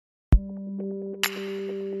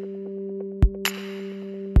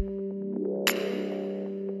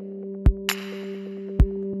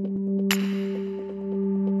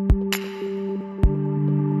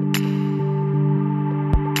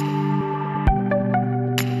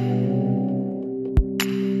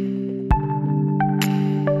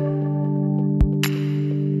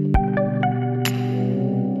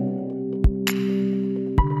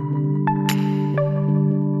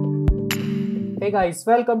Hey guys,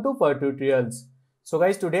 welcome to Fattu tutorials. So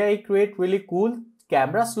guys, today I create really cool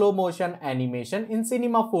camera slow motion animation in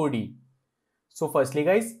Cinema 4D. So firstly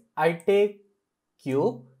guys, I take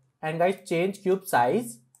cube and guys change cube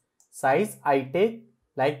size. Size I take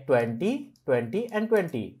like 20, 20 and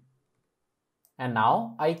 20. And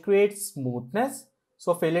now I create smoothness.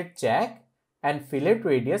 So fillet check and fillet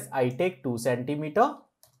radius I take 2 cm,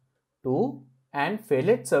 2 and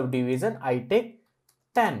fillet subdivision I take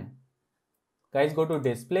 10. Guys, go to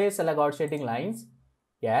display, select out shading lines.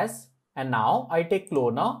 Yes. And now I take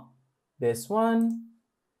cloner. This one.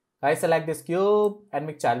 Guys, select this cube and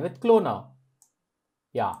make child with cloner.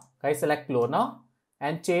 Yeah. Guys, select cloner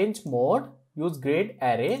and change mode. Use grade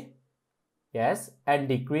array. Yes. And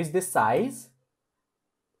decrease the size.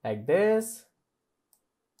 Like this.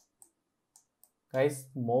 Guys,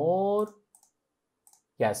 more.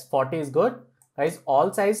 Yes, 40 is good. Guys,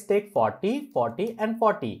 all size take 40, 40 and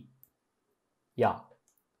 40. Yeah.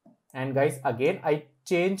 And guys, again I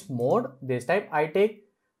change mode. This time I take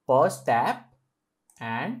first tap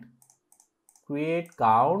and create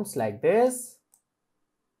counts like this.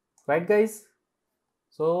 Right guys?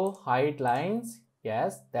 So hide lines.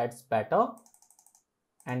 Yes, that's better.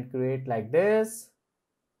 And create like this.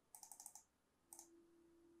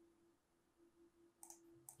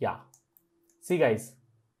 Yeah. See guys,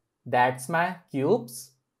 that's my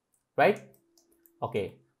cubes. Right?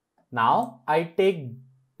 Okay. Now I take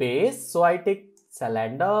base, so I take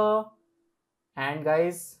cylinder and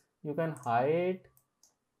guys you can hide,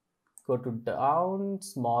 go to down,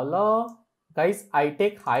 smaller. Guys, I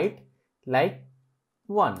take height like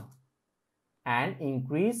 1 and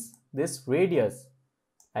increase this radius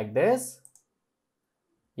like this.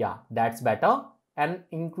 Yeah, that's better. And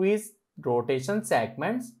increase rotation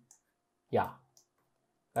segments. Yeah.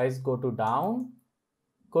 Guys, go to down,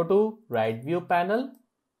 go to right view panel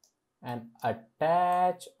and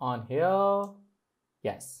attach on here.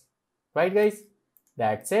 Yes, right guys,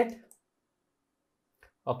 that's it.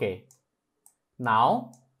 Okay,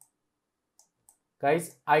 now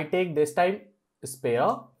guys I take this time sphere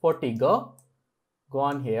for tiger, go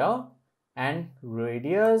on here and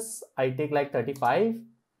radius I take like 35.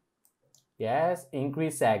 Yes,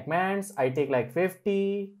 increase segments I take like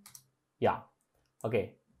 50. Yeah,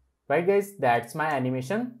 okay, right guys, that's my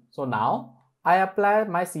animation. So now I apply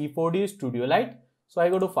my C4D Studio Light. So I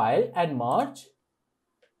go to File and Merge.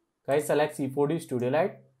 Guys, select C4D Studio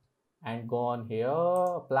Light and go on here,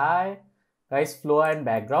 apply. Guys, flow and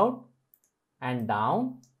background and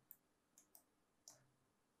down.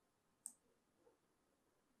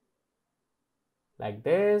 Like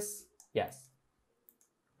this. Yes.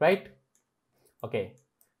 Right? Okay.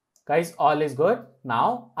 Guys, all is good.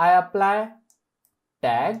 Now I apply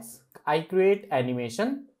tags. I create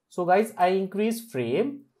animation. So guys, I increase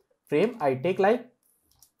frame I take like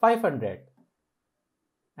 500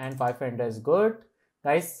 and 500 is good.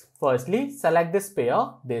 Guys, firstly select this pair,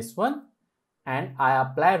 this one, and I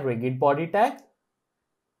apply rigid body tag.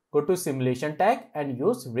 Go to simulation tag and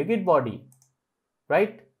use rigid body,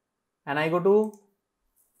 right? And I go to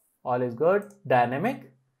all is good,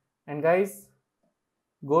 dynamic, and guys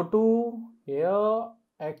go to here.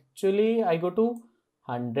 Actually I go to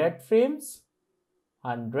 100 frames,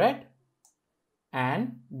 100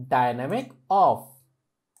 and dynamic off,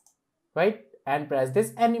 right? And press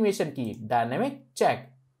this animation key, dynamic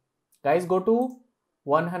check. Guys, go to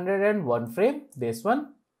 101 frame, this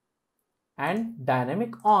one, and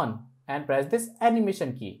dynamic on and press this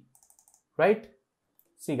animation key, right?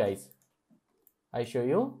 See guys, I show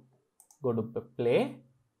you. Go to play.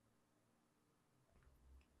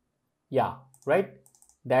 Yeah, right?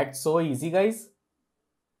 That's so easy guys.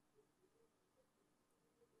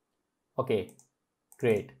 Okay,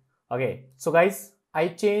 great. Okay, so guys, I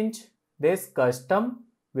change this custom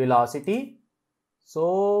velocity.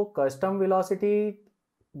 So custom velocity,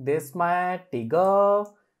 this my tiger,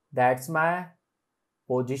 that's my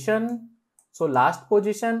position. So last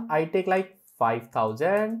position I take like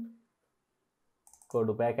 5000. Go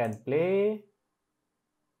to back and play.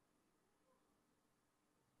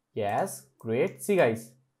 Yes, great. See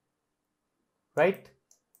guys, right?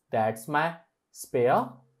 That's my sphere.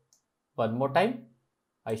 One more time,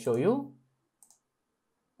 I show you.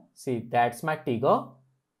 See, that's my tiger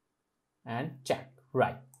and check,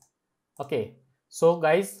 right? Okay, so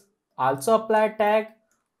guys, also apply tag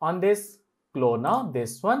on this cloner,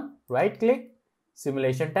 this one, right click,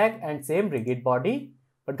 simulation tag and same rigid body.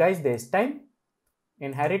 But guys, this time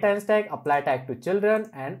inheritance tag, apply tag to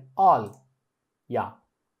children and all. Yeah,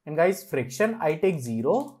 and guys, friction I take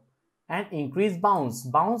 0 and increase bounce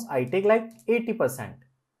I take like 80%.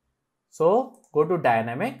 So go to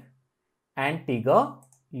dynamic and trigger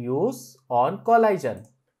use on collision.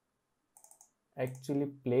 Actually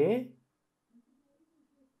play.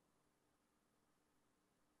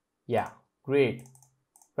 Yeah, great.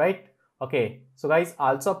 Right? Okay. So guys,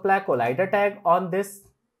 also apply collider tag on this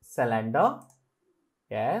cylinder.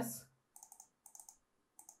 Yes.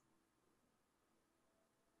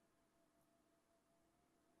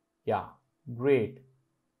 Yeah, great.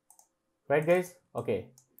 Right guys?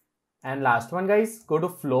 Okay. And last one guys, go to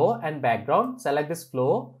flow and background, select this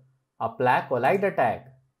flow, apply collider tag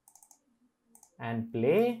and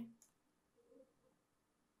play.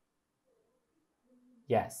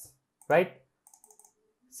 Yes, right?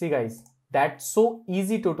 See guys, that's so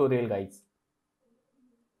easy tutorial guys.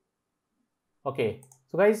 Okay,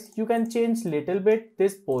 so guys, you can change little bit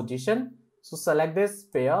this position. So select this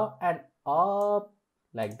pair and up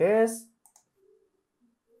like this.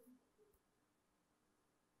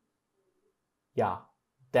 Yeah,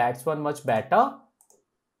 that's one much better.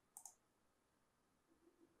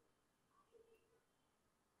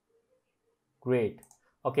 Great.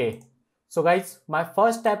 Okay, so guys, my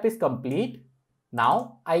first step is complete.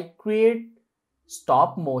 Now I create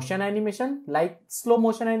stop motion animation like slow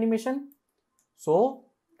motion animation. So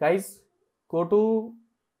guys, go to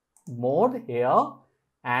mode here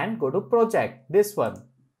and go to project, this one,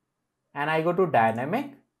 and I go to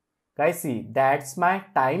dynamic. Guys, see, that's my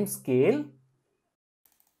time scale.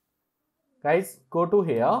 Guys, go to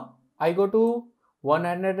here, I go to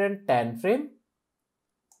 110 frame,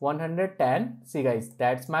 110. See guys,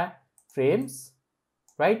 that's my frames,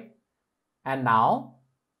 right? And now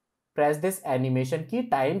press this animation key,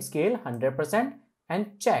 time scale 100%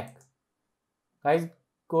 and check. Guys,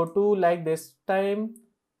 go to like this time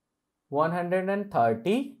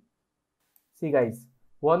 130. See guys,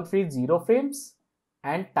 130 frames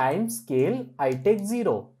and time scale I take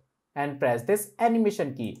 0 and press this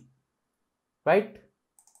animation key, right?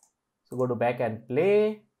 So go to back and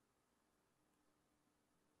play.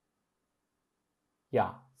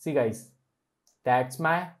 Yeah, see guys, that's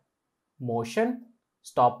my motion,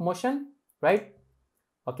 stop motion, right?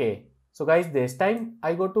 Okay, so guys, this time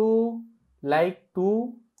I go to like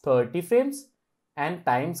 230 frames and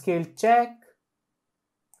time scale check.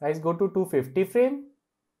 Guys, go to 250 frame,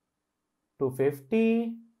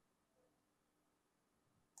 250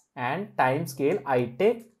 and time scale I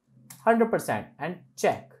take 100% and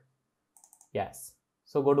check. Yes,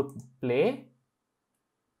 so go to play.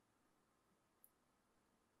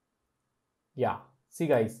 Yeah, see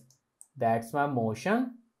guys, that's my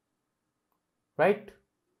motion, right?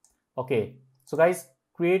 Okay, so guys,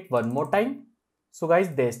 create one more time. So guys,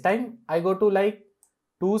 this time I go to like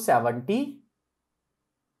 270.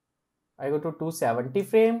 I go to 270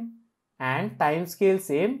 frame and time scale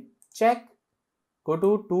same, check. Go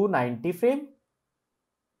to 290 frame,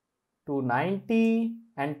 290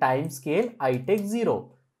 and time scale I take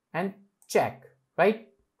 0 and check, right?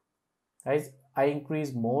 Guys, I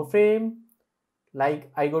increase more frame,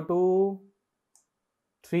 like I go to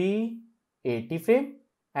 380 frame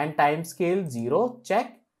and time scale 0,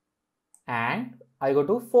 check. And I go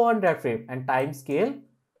to 400 frame and time scale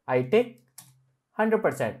I take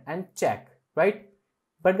 100% and check, right?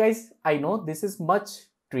 But guys, I know this is much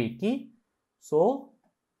tricky, so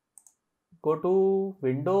go to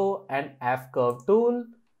window and F curve tool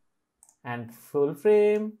and full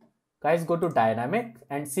frame. Guys, go to dynamic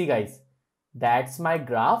and see guys, that's my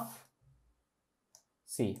graph.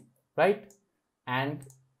 See, right? And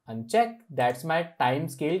uncheck, that's my time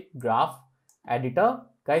scale graph editor.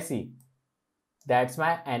 Guys, see, that's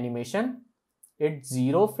my animation. It's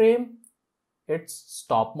 0 frame, it's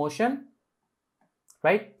stop motion,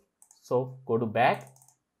 right? So go to back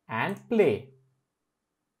and play.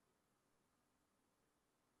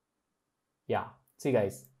 Yeah, see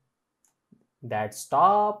guys, that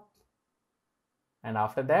stop and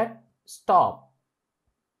after that stop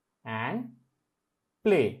and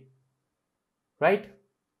play, right?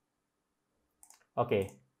 Okay,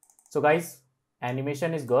 so guys,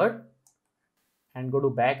 animation is good and go to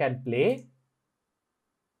back and play.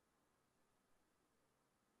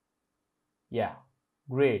 Yeah,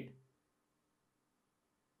 great,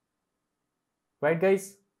 right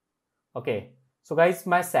guys? Okay, so guys,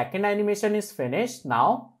 my second animation is finished.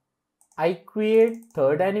 Now I create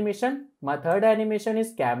third animation. My third animation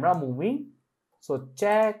is camera moving. So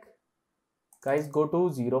check. Guys, go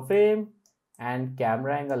to 0 frame and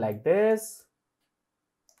camera angle like this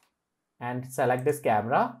and select this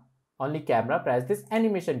camera. Only camera, press this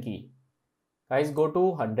animation key. Guys, go to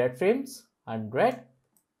 100 frames, 100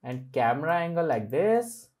 and camera angle like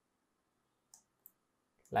this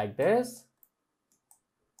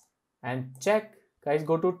and check. Guys,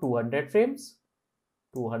 go to 200 frames.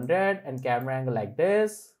 200 and camera angle like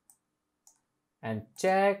this. And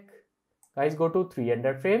check. Guys, go to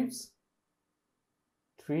 300 frames.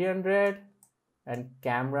 300 and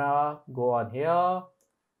camera go on here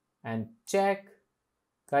and check.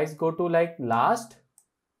 Guys, go to like last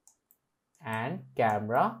and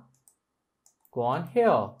camera go on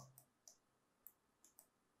here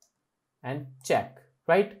and check,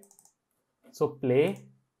 right? So play.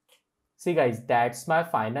 See guys, that's my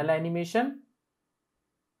final animation.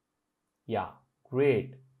 Yeah,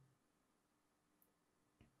 great.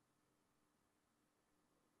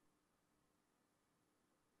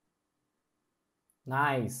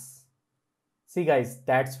 Nice. See guys,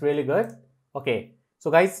 that's really good. Okay, so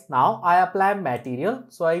guys, now I apply material.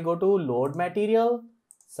 So I go to load material,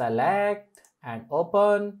 select and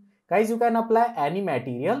open. Guys, you can apply any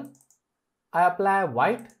material. I apply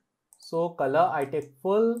white. So color I take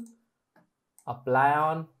full, apply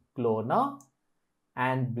on cloner,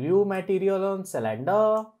 and blue material on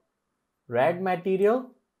cylinder, red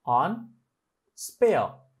material on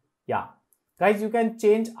sphere. Yeah. Guys, you can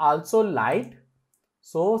change also light.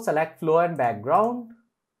 So select flow and background,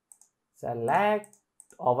 select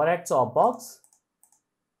overhead softbox,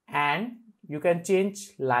 and you can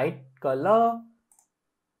change light color.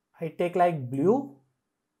 I take like blue,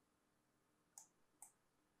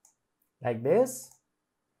 like this,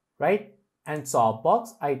 right? And softbox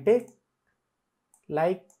I take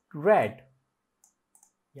like red.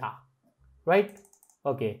 Yeah, right?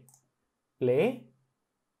 Okay, play.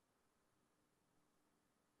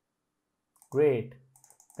 Great.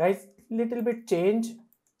 Guys, little bit change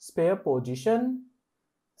sphere position,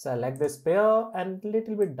 select the sphere and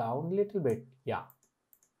little bit down, little bit, yeah,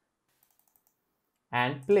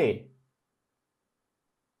 and play.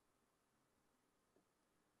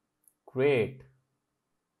 Great.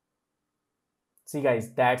 See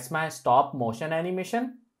guys, that's my stop motion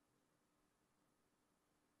animation.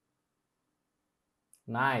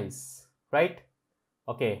 Nice, right?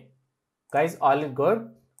 Okay, guys, all is good.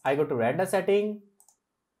 I go to render setting,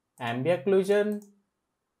 ambient occlusion,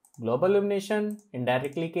 global illumination,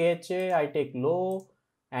 indirectly KHA, I take low,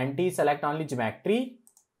 anti select only geometry,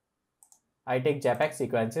 I take JPEG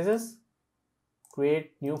sequences,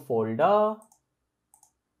 create new folder,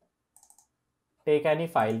 take any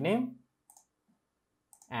file name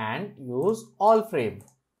and use all frame.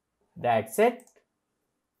 That's it.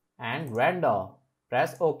 And render.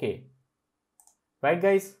 Press OK. Right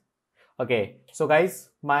guys? Okay, so guys,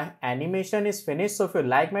 my animation is finished. So if you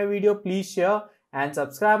like my video, please share and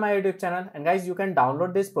subscribe my YouTube channel. And guys, you can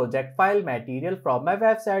download this project file material from my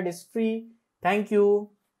website. It's free. Thank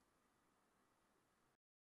you.